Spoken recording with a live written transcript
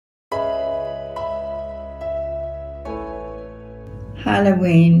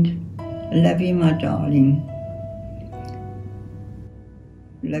Halloween, love you, my darling.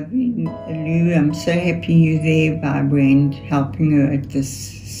 Love you, Lou. I'm so happy you're there by Brent, helping her at this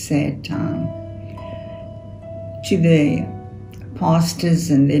sad time. To the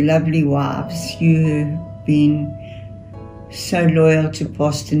pastors and their lovely wives, you have been so loyal to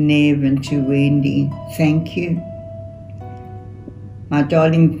Pastor Nev and to Wendy. Thank you. My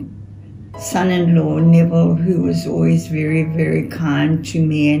darling son-in-law, Neville, who was always very, very kind to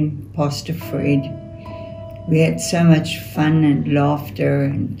me and Pastor Fred. We had so much fun and laughter,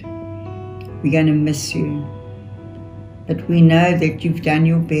 and we're going to miss you. But we know that you've done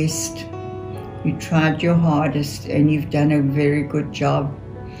your best. You tried your hardest, and you've done a very good job.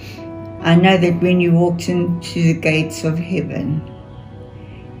 I know that when you walked into the gates of heaven,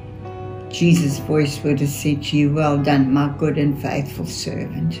 Jesus' voice would have said to you, "Well done, my good and faithful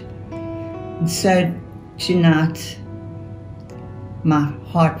servant." And so tonight, my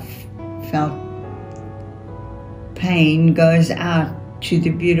heartfelt pain goes out to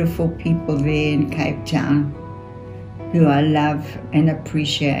the beautiful people there in Cape Town who I love and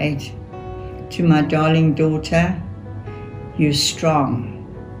appreciate. To my darling daughter, you're strong.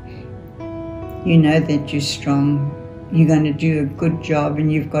 You know that you're strong. You're going to do a good job,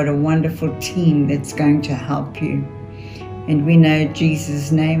 and you've got a wonderful team that's going to help you. And we know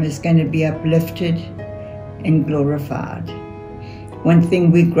Jesus' name is going to be uplifted and glorified. One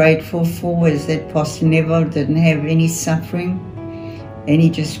thing we're grateful for is that Pastor Neville didn't have any suffering, and he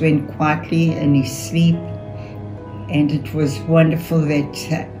just went quietly in his sleep. And it was wonderful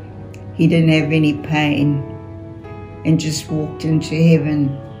that he didn't have any pain and just walked into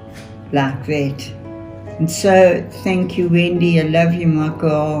heaven like that. And so thank you, Wendy. I love you, my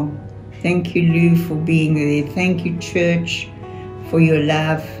girl. Thank you, Lou, for being there. Thank you, church, for your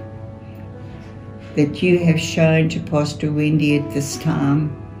love that you have shown to Pastor Wendy at this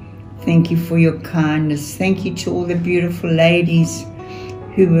time. Thank you for your kindness. Thank you to all the beautiful ladies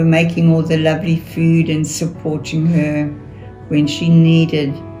who were making all the lovely food and supporting her when she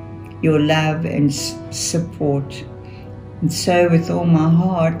needed your love and support. And so with all my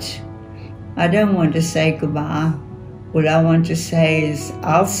heart, I don't want to say goodbye. All I want to say is,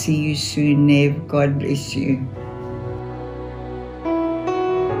 I'll see you soon, Nev. God bless you.